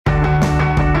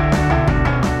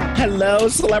Hello,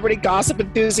 celebrity gossip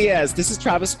enthusiasts. This is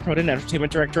Travis Cronin,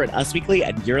 Entertainment Director at Us Weekly,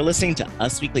 and you're listening to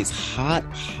Us Weekly's Hot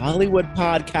Hollywood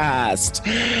podcast.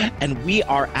 And we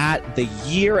are at the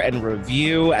year in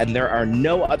review, and there are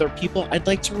no other people I'd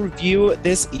like to review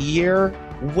this year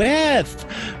with.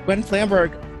 Gwen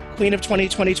Flamberg, Queen of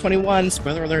 2020-21.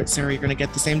 Spoiler alert, Sarah, you're going to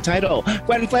get the same title.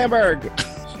 Gwen Flamberg.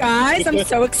 Guys, I'm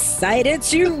so excited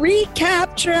to recap,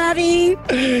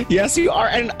 Travi. Yes, you are.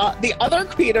 And the other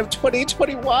Queen of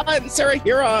 2021, Sarah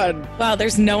Huron. Well,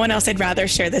 there's no one else I'd rather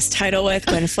share this title with.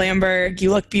 Gwen Flamberg, you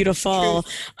look beautiful.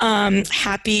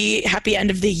 Happy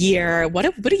end of the year. What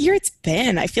a year it's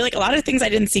been. I feel like a lot of things I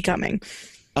didn't see coming.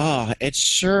 Oh, it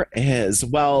sure is.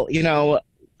 Well,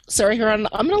 Sarah Huron,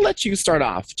 I'm going to let you start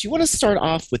off. Do you want to start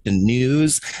off with the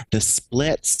news, the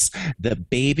splits, the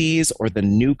babies, or the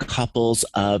new couples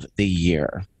of the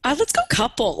year? Let's go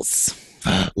couples.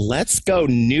 Let's go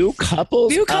new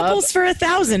couples. New couples for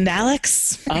 1,000,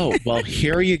 Alex. Oh, well,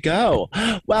 here you go.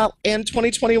 Well, in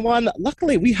 2021,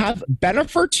 luckily we have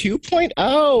Bennifer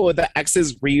 2.0. The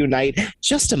exes reunite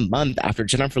just a month after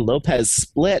Jennifer Lopez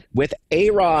split with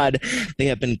A-Rod. They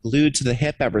have been glued to the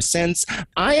hip ever since.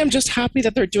 I am just happy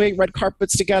that they're doing red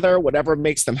carpets together, whatever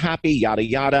makes them happy, yada,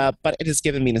 yada. But it has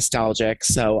given me nostalgic.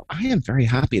 So I am very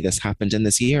happy this happened in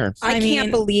this year. I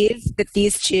can't believe that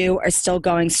these two are still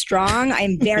going strong.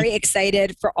 I'm very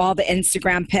excited for all the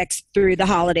Instagram pics through the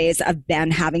holidays of Ben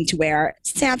having to wear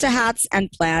Santa hats and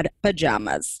plaid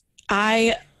pajamas.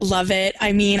 I love it.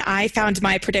 I mean, I found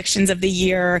my predictions of the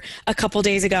year a couple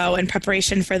days ago in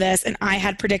preparation for this, and I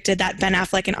had predicted that Ben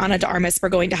Affleck and Ana de Armas were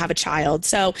going to have a child.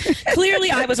 So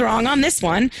clearly I was wrong on this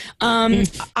one.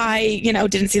 I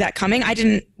didn't see that coming. I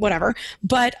didn't, whatever.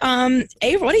 But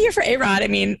what a year for A-Rod. I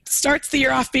mean, starts the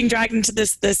year off being dragged into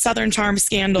the Southern Charm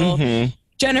scandal. Mm-hmm.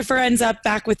 Jennifer ends up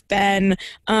back with Ben.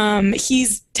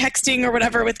 He's texting or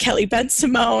whatever with Kelly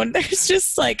Ben-Simone. There's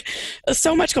just like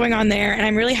so much going on there. And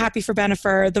I'm really happy for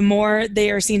Bennifer. The more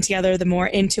they are seen together, the more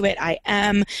into it I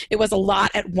am. It was a lot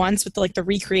at once with the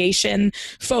recreation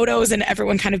photos and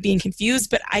everyone kind of being confused.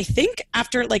 But I think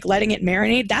after letting it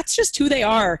marinate, that's just who they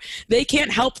are. They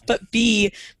can't help but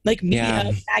be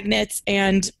media magnets,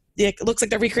 and it looks like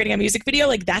they're recreating a music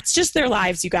video. That's just their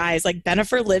lives, you guys.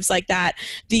 Bennifer lives like that.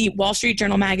 The Wall Street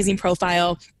Journal magazine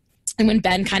profile, and when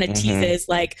Ben kind of teases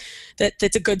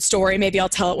that's a good story, maybe I'll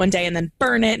tell it one day and then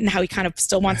burn it, and how he kind of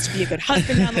still wants to be a good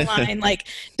husband down the line.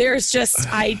 There's just,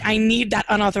 I need that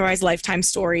unauthorized Lifetime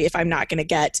story if I'm not going to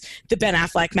get the Ben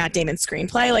Affleck, Matt Damon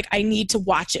screenplay. I need to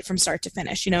watch it from start to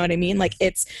finish. You know what I mean?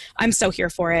 I'm so here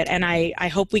for it. And I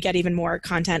hope we get even more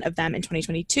content of them in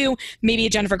 2022. Maybe a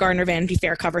Jennifer Gardner Vanity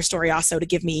Fair cover story also to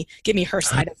give me her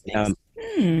side of things.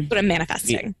 But I'm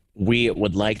manifesting. We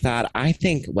would like that. I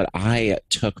think what I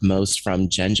took most from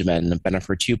Benjamin,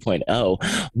 Bennifer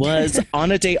 2.0, was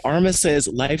Ana de Armas's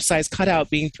life-size cutout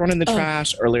being thrown in the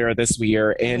trash earlier this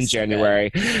year in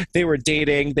January. They were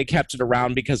dating. They kept it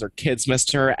around because her kids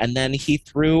missed her. And then he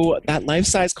threw that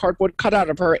life-size cardboard cutout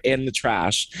of her in the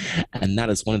trash. And that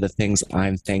is one of the things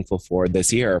I'm thankful for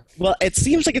this year. Well, it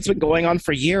seems like it's been going on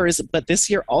for years, but this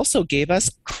year also gave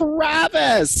us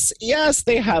Kravis. Yes,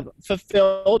 they have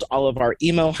fulfilled all of our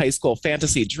emo high school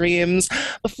fantasy dreams.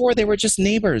 Before, they were just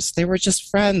neighbors. They were just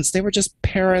friends. They were just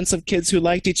parents of kids who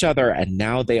liked each other. And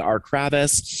now they are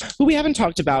Kravis, who we haven't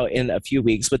talked about in a few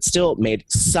weeks, but still made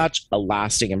such a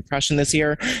lasting impression this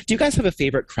year. Do you guys have a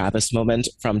favorite Kravis moment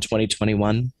from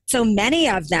 2021? So many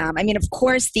of them. I mean, of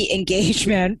course, the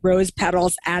engagement, rose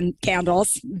petals and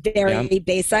candles, very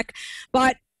basic.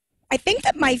 But I think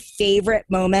that my favorite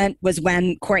moment was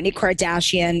when Kourtney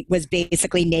Kardashian was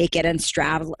basically naked and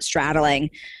straddling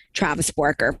Travis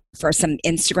Barker for some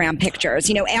Instagram pictures.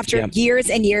 After years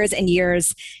and years and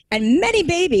years and many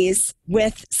babies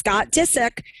with Scott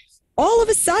Disick, all of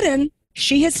a sudden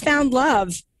she has found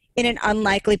love in an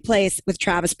unlikely place with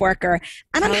Travis Barker.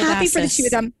 And I'm happy for the two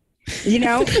of them.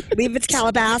 Leave it to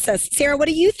Calabasas. Sarah, what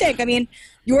do you think? I mean,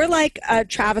 you're like a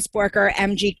Travis Barker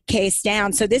MGK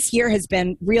stan, so this year has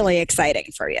been really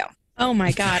exciting for you. Oh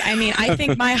my God. I mean, I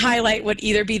think my highlight would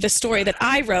either be the story that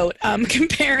I wrote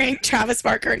comparing Travis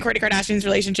Barker and Kourtney Kardashian's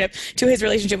relationship to his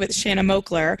relationship with Shanna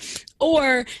Moakler,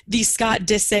 or the Scott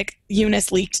Disick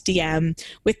Eunice leaked DM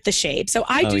with the shade. So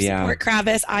I do support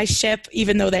Kravis. I ship,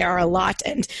 even though they are a lot,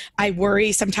 and I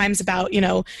worry sometimes about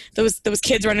those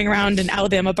kids running around in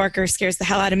Alabama. Barker scares the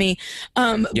hell out of me.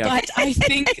 But I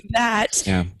think that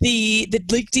the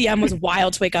leaked DM was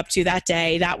wild to wake up to that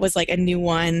day. That was like a new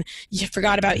one. You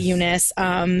forgot about Eunice.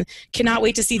 Cannot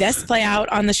wait to see this play out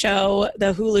on the show,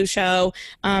 the Hulu show.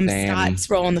 Scott's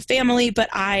role in the family, but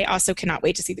I also cannot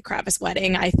wait to see the Kravis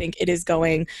wedding. I think it is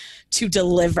going to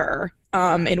deliver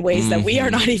in ways that we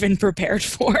are not even prepared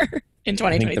for in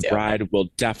 2022. I think the bride will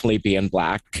definitely be in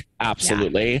black.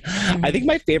 Absolutely. Yeah. I think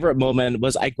my favorite moment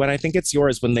was when I think it's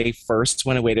yours, when they first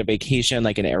went away to vacation,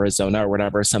 like in Arizona or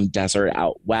whatever, some desert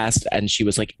out west, and she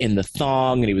was like in the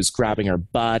thong and he was grabbing her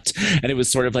butt. And it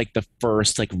was sort of like the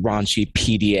first like raunchy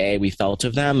PDA we felt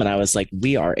of them. And I was like,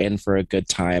 we are in for a good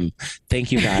time.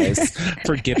 Thank you guys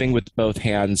for giving with both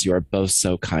hands. You are both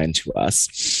so kind to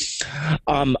us.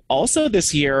 Also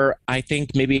this year, I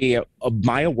think maybe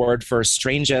my award for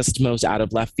strangest, most out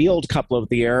of left field couple of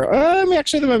the year.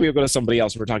 Actually, maybe we'll go to somebody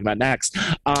else we're talking about next.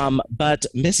 But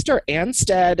Mr.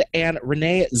 Anstead and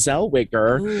Renee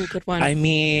Zellweger. Ooh, good one. I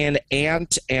mean,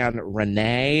 Ant and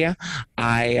Renee,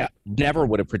 I never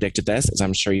would have predicted this, as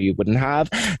I'm sure you wouldn't have.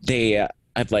 They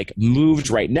have like moved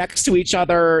right next to each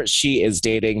other. She is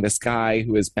dating this guy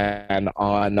who has been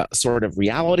on sort of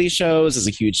reality shows as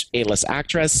a huge A-list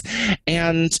actress.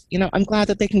 And, you know, I'm glad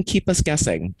that they can keep us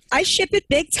guessing. I ship it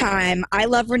big time. I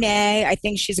love Renee. I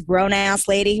think she's a grown-ass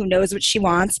lady who knows what she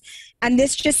wants. And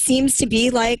this just seems to be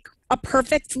like a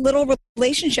perfect little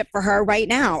relationship for her right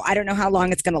now. I don't know how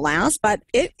long it's going to last, but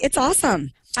it's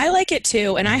awesome. I like it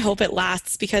too, and I hope it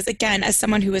lasts because, again, as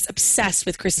someone who is obsessed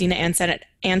with Christina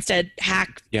Anstead,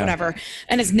 hack, whatever,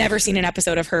 and has never seen an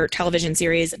episode of her television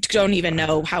series, don't even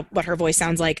know what her voice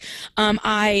sounds like,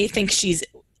 I think she's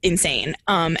insane.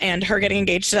 And her getting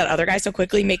engaged to that other guy so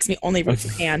quickly makes me only root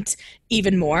for Ant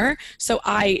even more. So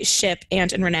I ship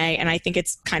Ant and Renee, and I think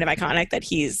it's kind of iconic that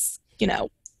he's, you know,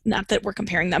 not that we're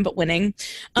comparing them, but winning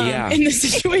in this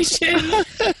situation.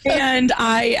 And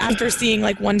after seeing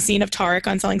like one scene of Tarek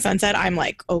on Selling Sunset, I'm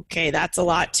like, okay, that's a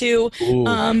lot too.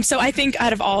 So I think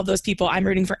out of all of those people, I'm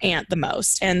rooting for Ant the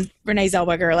most. And Renee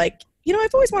Zellweger, like, you know,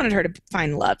 I've always wanted her to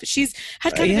find love. She's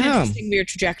had kind of an interesting, weird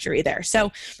trajectory there.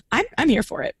 So I'm here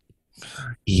for it.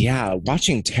 Yeah,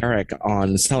 watching Tarek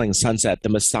on Selling Sunset, the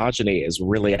misogyny is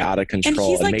really out of control. And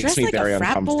he's like makes dressed me like very a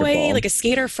frat uncomfortable. boy, like a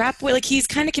skater frat boy. Like he's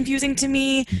kind of confusing to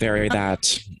me. Very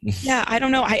that. Yeah, I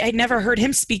don't know. I never heard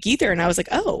him speak either, and I was like,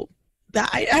 oh,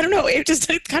 I don't know. It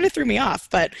kind of threw me off.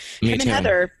 But him and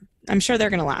Heather, I'm sure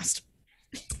they're gonna last.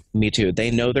 Me too.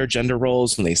 They know their gender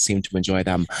roles and they seem to enjoy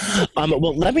them.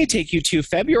 Well, let me take you to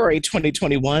February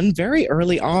 2021. Very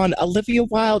early on, Olivia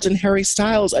Wilde and Harry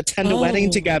Styles attend a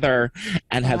wedding together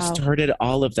and have started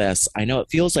all of this. I know it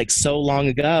feels like so long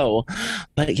ago,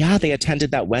 but yeah, they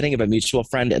attended that wedding of a mutual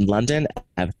friend in London,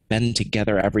 have been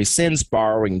together ever since,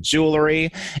 borrowing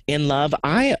jewelry, in love.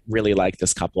 I really like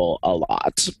this couple a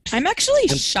lot. I'm actually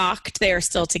shocked they are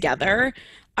still together.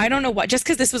 I don't know what, just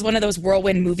because this was one of those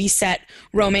whirlwind movie set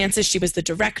romances. She was the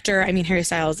director. I mean, Harry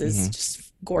Styles is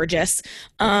just gorgeous.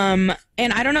 And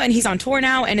I don't know. And he's on tour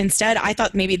now. And instead, I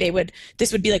thought maybe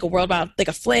this would be like a world about like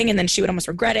a fling. And then she would almost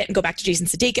regret it and go back to Jason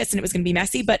Sudeikis and it was going to be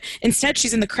messy. But instead,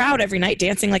 she's in the crowd every night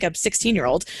dancing like a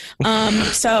 16-year-old.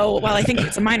 So while I think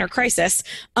it's a minor crisis,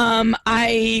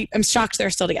 I am shocked they're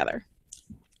still together.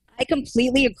 I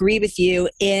completely agree with you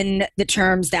in the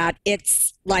terms that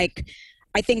it's like,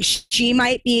 I think she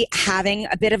might be having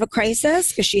a bit of a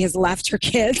crisis because she has left her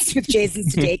kids with Jason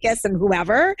Sudeikis and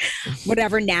whatever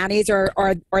nannies are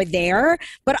there.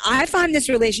 But I find this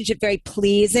relationship very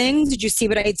pleasing. Did you see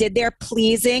what I did there?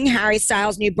 Pleasing. Harry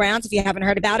Styles' new brands. If you haven't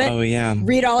heard about it,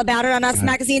 read all about it on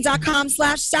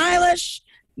usmagazine.com/stylish.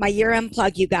 My year-end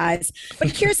plug, you guys.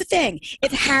 But here's the thing.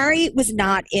 If Harry was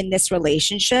not in this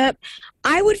relationship,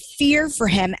 I would fear for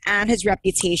him and his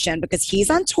reputation because he's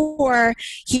on tour.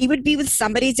 He would be with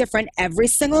somebody different every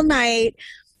single night.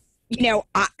 You know,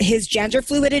 his gender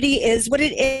fluidity is what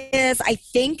it is. I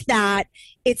think that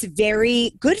it's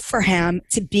very good for him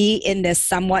to be in this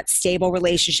somewhat stable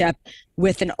relationship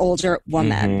with an older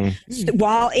woman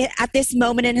while at this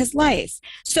moment in his life.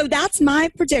 So that's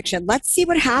my prediction. Let's see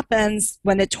what happens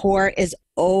when the tour is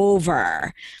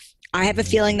over. I have a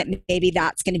feeling that maybe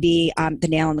that's going to be the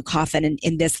nail in the coffin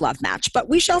in this love match, but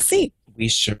we shall see. We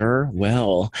sure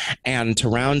will. And to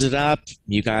round it up,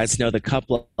 you guys know the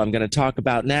couple I'm going to talk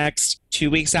about next.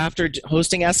 2 weeks after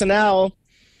hosting SNL,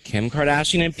 Kim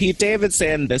Kardashian and Pete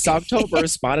Davidson this October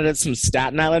spotted at some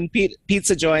Staten Island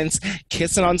pizza joints,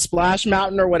 kissing on Splash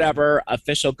Mountain or whatever.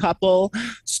 Official couple.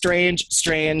 Strange.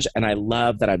 And I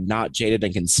love that I'm not jaded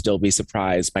and can still be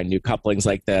surprised by new couplings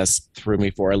like this. Threw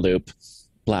me for a loop.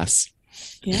 Bless.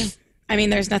 Yeah. I mean,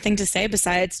 there's nothing to say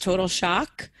besides total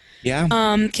shock. Yeah.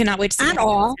 Cannot wait to see at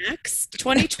all. Next.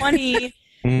 2020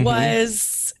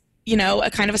 was, you know,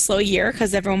 a kind of a slow year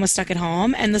because everyone was stuck at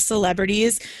home, and the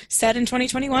celebrities said in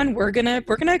 2021, we're gonna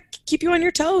keep you on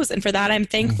your toes, and for that I'm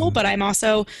thankful, but I'm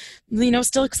also, you know,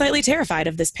 still slightly terrified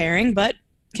of this pairing, but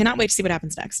cannot wait to see what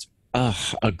happens next.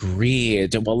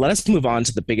 Agreed. Well, let us move on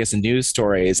to the biggest news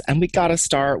stories. And we got to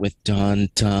start with dun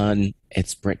dun.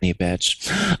 It's Britney, bitch.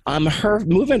 Her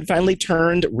movement finally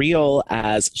turned real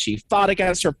as she fought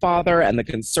against her father and the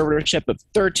conservatorship of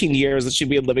 13 years that she'd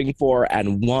been living for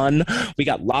and won. We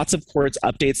got lots of court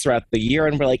updates throughout the year,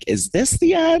 and we're like, is this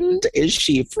the end? Is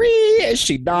she free? Is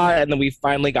she not? And then we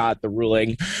finally got the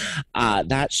ruling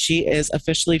that she is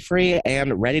officially free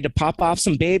and ready to pop off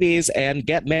some babies and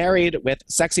get married with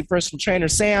sexy personal trainer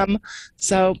Sam.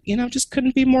 So, just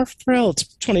couldn't be more thrilled.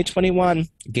 2021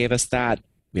 gave us that.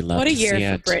 We love What a year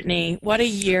for Britney. What a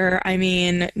year. I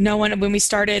mean, when we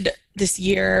started this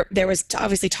year, there was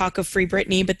obviously talk of Free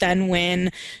Britney, but then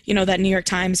when, that New York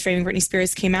Times Framing Britney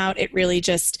Spears came out, it really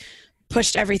just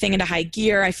pushed everything into high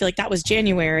gear. I feel like that was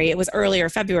January. It was earlier,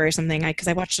 February or something, because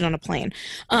I watched it on a plane.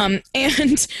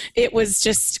 And it was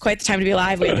just quite the time to be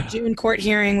alive. We had the June court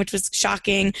hearing, which was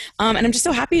shocking. And I'm just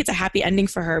so happy it's a happy ending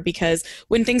for her, because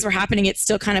when things were happening, it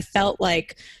still kind of felt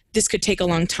like this could take a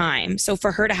long time. So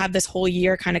for her to have this whole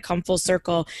year kind of come full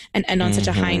circle and end on such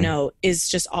a high note is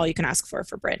just all you can ask for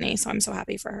Britney. So I'm so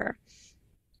happy for her.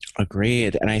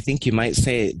 Agreed. And I think you might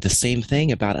say the same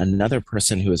thing about another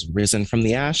person who has risen from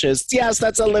the ashes. Yes,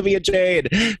 that's Olivia Jade.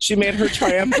 She made her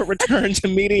triumphant return to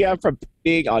media from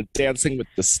being on Dancing with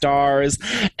the Stars.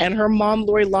 And her mom,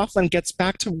 Lori Loughlin, gets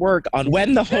back to work on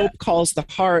When the Hope Calls the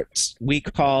Heart, We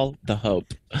Call the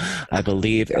Hope, I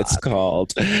believe it's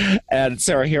called. And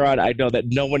Sarah Huron, I know that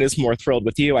no one is more thrilled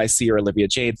with you. I see your Olivia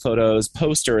Jade photos,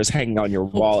 posters hanging on your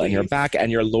wall and your back,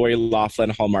 and your Lori Loughlin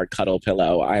Hallmark cuddle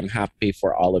pillow. I'm happy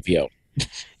for all of you.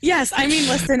 Yes, I mean,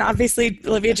 listen, obviously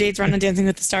Olivia Jade's run on Dancing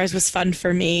with the Stars was fun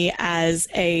for me as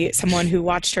someone who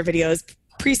watched her videos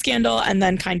pre-scandal and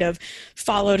then kind of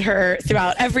followed her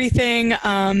throughout everything.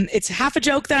 It's half a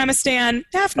joke that I'm a stan,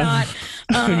 half not.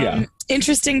 Yeah.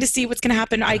 Interesting to see what's going to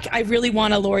happen. I really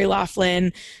want a Lori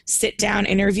Loughlin sit-down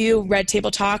interview, Red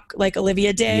Table Talk, like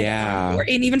Olivia did. Yeah.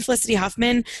 And even Felicity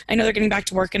Huffman. I know they're getting back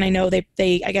to work, and I know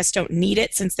they I guess, don't need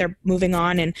it since they're moving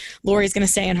on, and Lori's going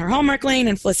to stay in her Hallmark lane,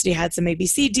 and Felicity had some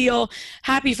ABC deal.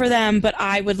 Happy for them, but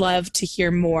I would love to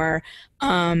hear more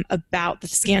about the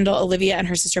scandal. Olivia and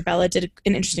her sister Bella did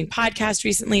an interesting podcast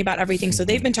recently about everything, so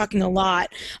they've been talking a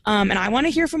lot. And I want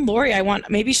to hear from Lori.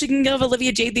 Maybe she can give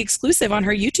Olivia Jade the exclusive on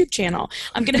her YouTube channel.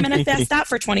 I'm going to manifest that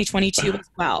for 2022 as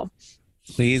well.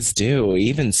 Please do.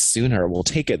 Even sooner. We'll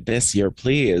take it this year,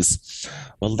 please.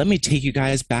 Well, let me take you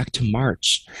guys back to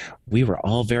March. We were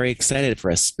all very excited for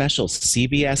a special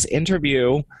CBS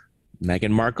interview.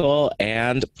 Meghan Markle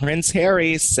and Prince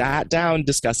Harry sat down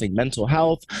discussing mental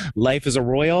health, life as a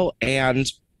royal, and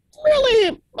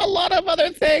really a lot of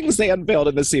other things they unveiled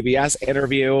in the CBS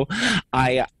interview.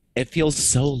 It feels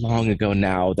so long ago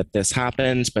now that this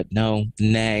happened, but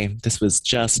nay, this was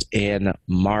just in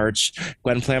March.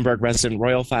 Gwen Flamberg, resident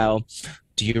royal file.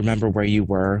 Do you remember where you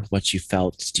were, what you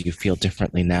felt? Do you feel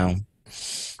differently now?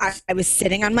 I was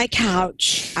sitting on my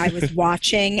couch. I was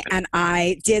watching, and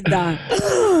I did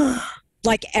the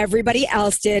like everybody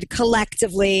else did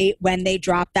collectively when they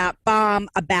dropped that bomb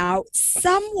about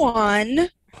someone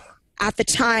at the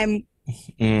time.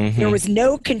 There was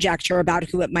no conjecture about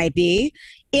who it might be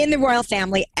in the royal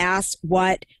family, asked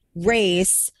what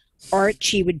race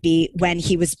Archie would be when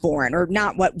he was born, or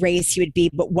not what race he would be,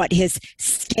 but what his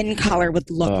skin color would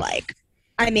look like.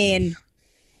 I mean,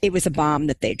 it was a bomb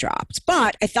that they dropped,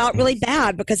 but I felt really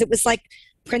bad because it was like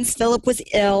Prince Philip was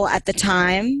ill at the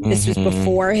time. This was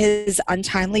before his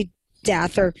untimely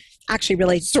death, or actually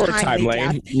really sort of timely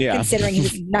death, considering he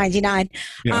was 99.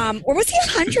 Or was he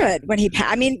 100 when he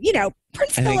passed? I mean,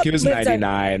 Prince Philip. I think he was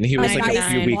 99. He was like a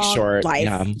few weeks short.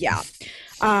 Life. Yeah.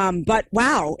 But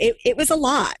wow, it was a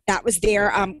lot. That was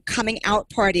their coming out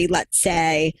party, let's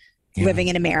say, living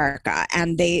in America.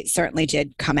 And they certainly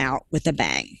did come out with a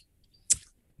bang.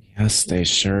 Yes, they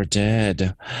sure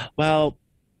did. Well,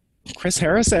 Chris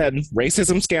Harrison,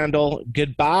 racism scandal.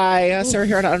 Goodbye, Sarah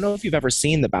Huron. I don't know if you've ever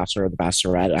seen The Bachelor or The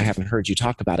Bachelorette. I haven't heard you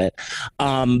talk about it.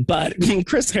 But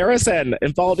Chris Harrison,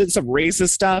 involved in some racist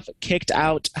stuff, kicked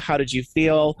out. How did you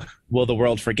feel? Will the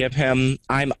world forgive him?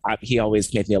 He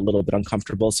always made me a little bit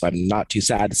uncomfortable, so I'm not too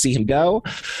sad to see him go.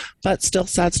 But still,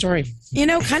 sad story.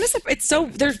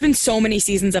 There's been so many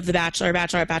seasons of The Bachelor,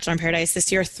 Bachelorette, Bachelor in Paradise this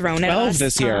year thrown at us. 12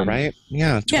 this year, right?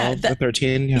 Yeah, 12 to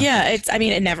 13. Yeah,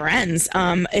 it never ends.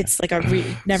 It's like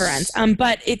never ends.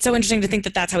 But it's so interesting to think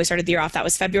that that's how we started the year off. That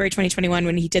was February 2021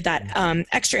 when he did that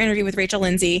extra interview with Rachel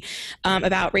Lindsay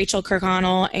about Rachel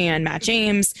Kirkconnell and Matt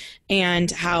James.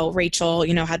 and how Rachel,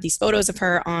 had these photos of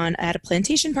her at a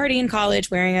plantation party in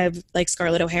college wearing a like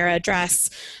Scarlett O'Hara dress,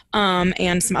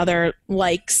 and some other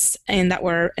likes and that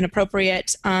were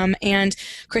inappropriate. And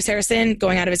Chris Harrison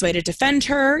going out of his way to defend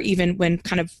her, even when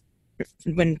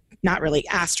not really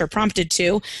asked or prompted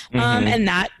to. And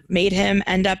that made him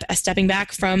end up stepping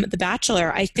back from The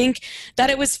Bachelor. I think that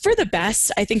it was for the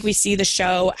best. I think we see the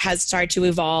show has started to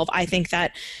evolve. I think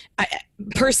that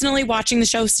personally watching the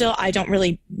show still, I don't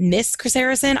really miss Chris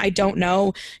Harrison. I don't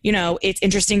know, it's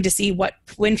interesting to see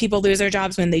when people lose their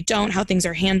jobs, when they don't, how things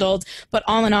are handled. But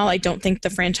all in all, I don't think the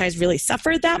franchise really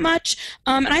suffered that much.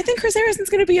 And I think Chris Harrison's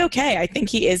going to be okay. I think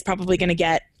he is probably going to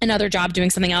get another job doing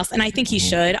something else. And I think he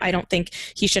should. I don't think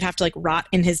he should have to like rot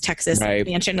in his Texas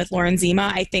mansion with Lauren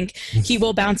Zima. I think he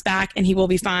will bounce back and he will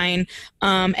be fine.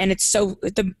 And it's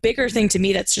the bigger thing to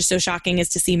me that's just so shocking is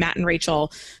to see Matt and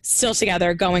Rachel still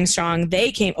together, going strong.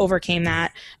 They overcame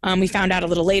that. We found out a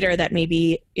little later that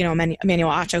maybe,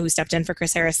 Emmanuel Acho, who stepped in for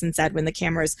Chris Harrison, said when the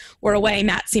cameras were away,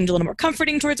 Matt seemed a little more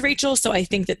comforting towards Rachel. So I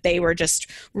think that they were just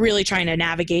really trying to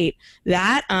navigate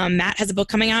that. Matt has a book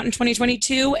coming out in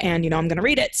 2022 and, I'm going to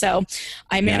read it. So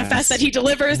I manifest that he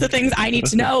delivers the things I need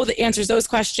to know, that answers those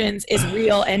questions, is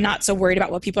real, and not so worried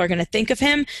about what people are going to think of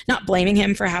him, not blaming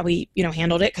him for how he,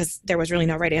 handled it, because there was really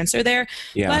no right answer there.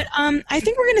 Yeah. But I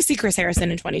think we're going to see Chris Harrison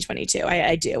in 2022.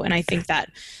 I do. And I think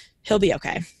that he'll be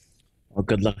okay. Well,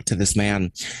 good luck to this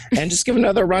man. And just give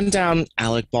another rundown.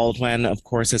 Alec Baldwin, of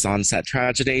course, his on-set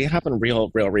tragedy happened real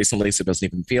recently, so it doesn't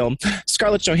even feel.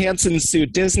 Scarlett Johansson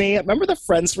sued Disney. Remember the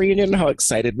Friends reunion, how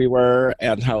excited we were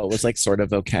and how it was like sort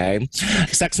of okay.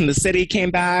 Sex and the City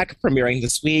came back, premiering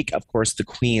this week. Of course, the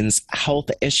Queen's health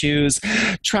issues.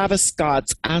 Travis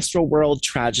Scott's Astroworld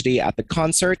tragedy at the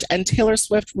concert, and Taylor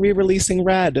Swift re-releasing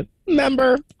Red.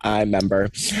 I remember.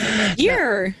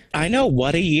 Year. I know,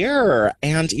 what a year.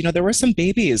 And, there were some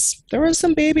babies.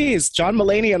 John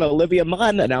Mulaney and Olivia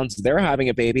Munn announced they're having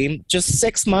a baby just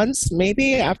 6 months,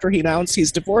 maybe, after he announced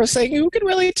he's divorcing. Who can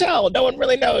really tell? No one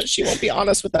really knows. She won't be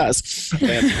honest with us.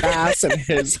 And Bass and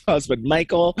his husband,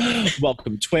 Michael,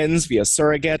 welcomed twins via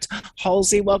surrogate.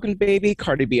 Halsey welcomed baby.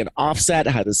 Cardi B and Offset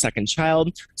had a second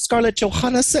child. Scarlett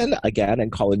Johansson, again,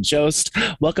 and Colin Jost,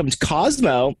 welcomed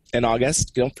Cosmo in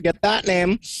August. Don't forget that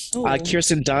name.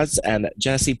 Kirsten Dunst and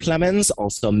Jesse Plemons,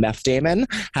 also Meth Damon,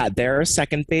 had their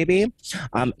second baby.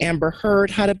 Amber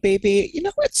Heard had a baby.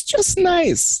 It's just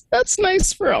nice. That's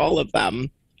nice for all of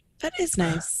them. That is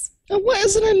nice.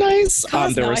 Isn't it nice?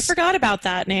 Cosmo, I forgot about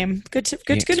that name. Good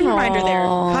reminder there.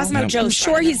 Cosmo Jost.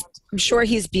 I'm sure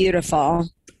he's beautiful.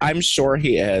 I'm sure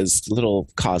he is. Little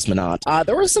cosmonaut.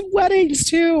 There were some weddings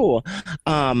too.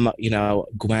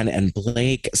 Gwen and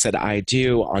Blake said I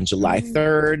do on July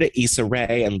 3rd. Issa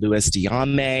Rae and Louis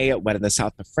Diame wed in the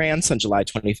south of France on July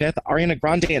 25th. Ariana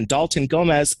Grande and Dalton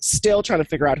Gomez still trying to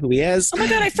figure out who he is. Oh my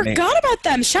God, I forgot about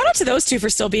them. Shout out to those two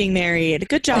for still being married.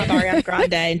 Good job, Ariana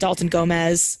Grande and Dalton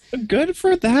Gomez. Good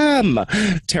for them.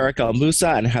 Tarek El Moussa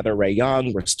and Heather Ray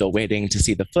Young, we're still waiting to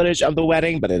see the footage of the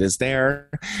wedding, but it is there.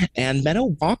 And Meadow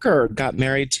Walker got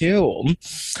married too.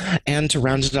 And to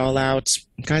round it all out,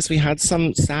 guys, we had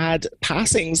some sad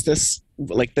passings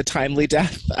like the timely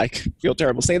death, I feel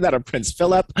terrible saying that, of Prince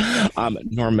Philip,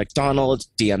 Norm Macdonald,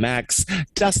 DMX,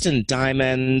 Dustin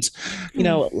Diamond,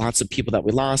 lots of people that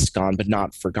we lost, gone but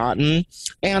not forgotten.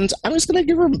 And I'm just going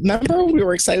to remember, we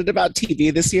were excited about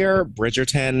TV this year.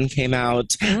 Bridgerton came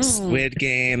out, Squid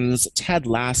Games, Ted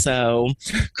Lasso,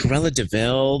 Cruella de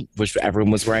Vil, which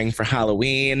everyone was wearing for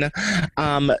Halloween.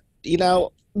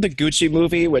 The Gucci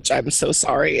movie, which I'm so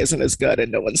sorry isn't as good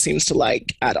and no one seems to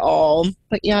like at all.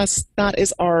 But yes, that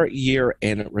is our year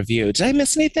in review. Did I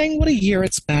miss anything? What a year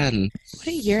it's been.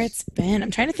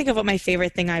 I'm trying to think of what my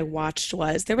favorite thing I watched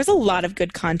was. There was a lot of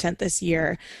good content this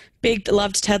year.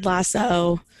 Loved Ted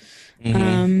Lasso.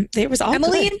 There was all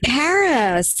Emily in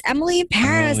Paris,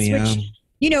 which,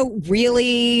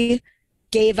 really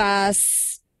gave us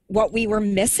what we were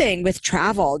missing with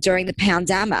travel during the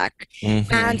pandemic.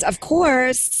 And of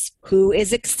course, who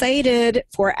is excited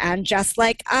for And Just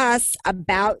Like Us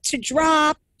about to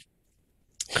drop?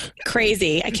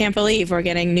 Crazy. I can't believe we're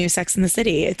getting new Sex in the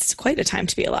City. It's quite a time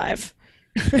to be alive.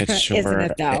 It's sure. Isn't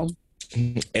it though?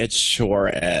 It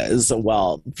sure is.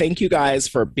 Well, thank you guys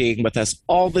for being with us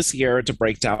all this year to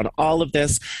break down all of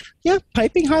this. Yeah,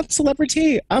 piping hot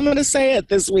celebrity. I'm going to say it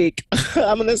this week.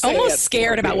 Almost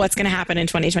scared about what's going to happen in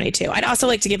 2022. I'd also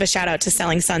like to give a shout out to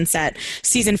Selling Sunset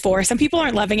season 4. Some people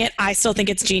aren't loving it. I still think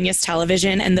it's genius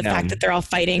television, and the fact that they're all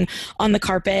fighting on the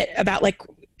carpet about like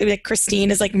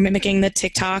Christine is like mimicking the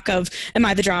TikTok of Am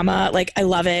I the Drama? Like, I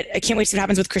love it. I can't wait to see what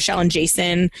happens with Chriselle and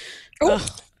Jason.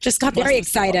 Just got very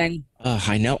exciting.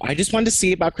 I know. I just wanted to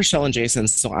see about Chriselle and Jason,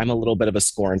 so I'm a little bit of a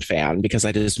Scorned fan because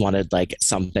I just wanted like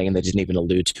something and they didn't even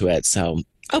allude to it. So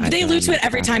but they allude to it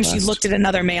every time she looked at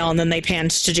another male and then they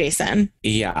panned to Jason.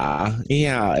 Yeah,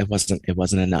 it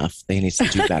wasn't enough. They need to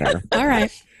do better. All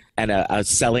right. And a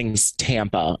selling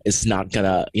Tampa is not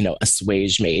gonna,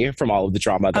 assuage me from all of the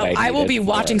drama that I will be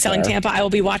watching Selling Tampa. I will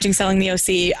be watching Selling the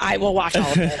OC. I will watch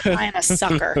all of it. I am a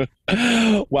sucker.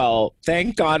 Well,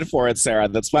 thank God for it, Sarah.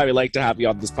 That's why we like to have you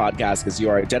on this podcast, because you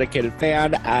are a dedicated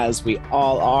fan, as we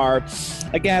all are.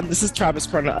 Again, this is Travis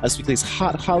Corona, Us Weekly's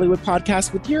Hot Hollywood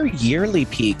podcast, with your yearly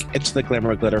peek into the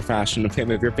glamour, glitter, fashion, and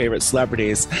fame of your favorite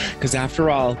celebrities. Because after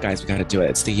all, guys, we got to do it.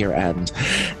 It's the year end.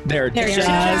 They're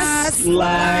just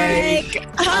like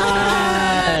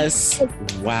us.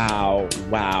 Wow.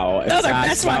 That was our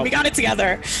best one. We got it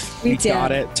together. We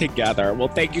got it together. Well,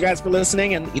 thank you guys for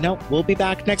listening. And, we'll be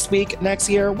back next week, next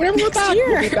year. Whenever we're back,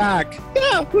 we'll be back.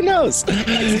 Yeah, who knows?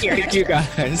 Thank you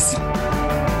guys.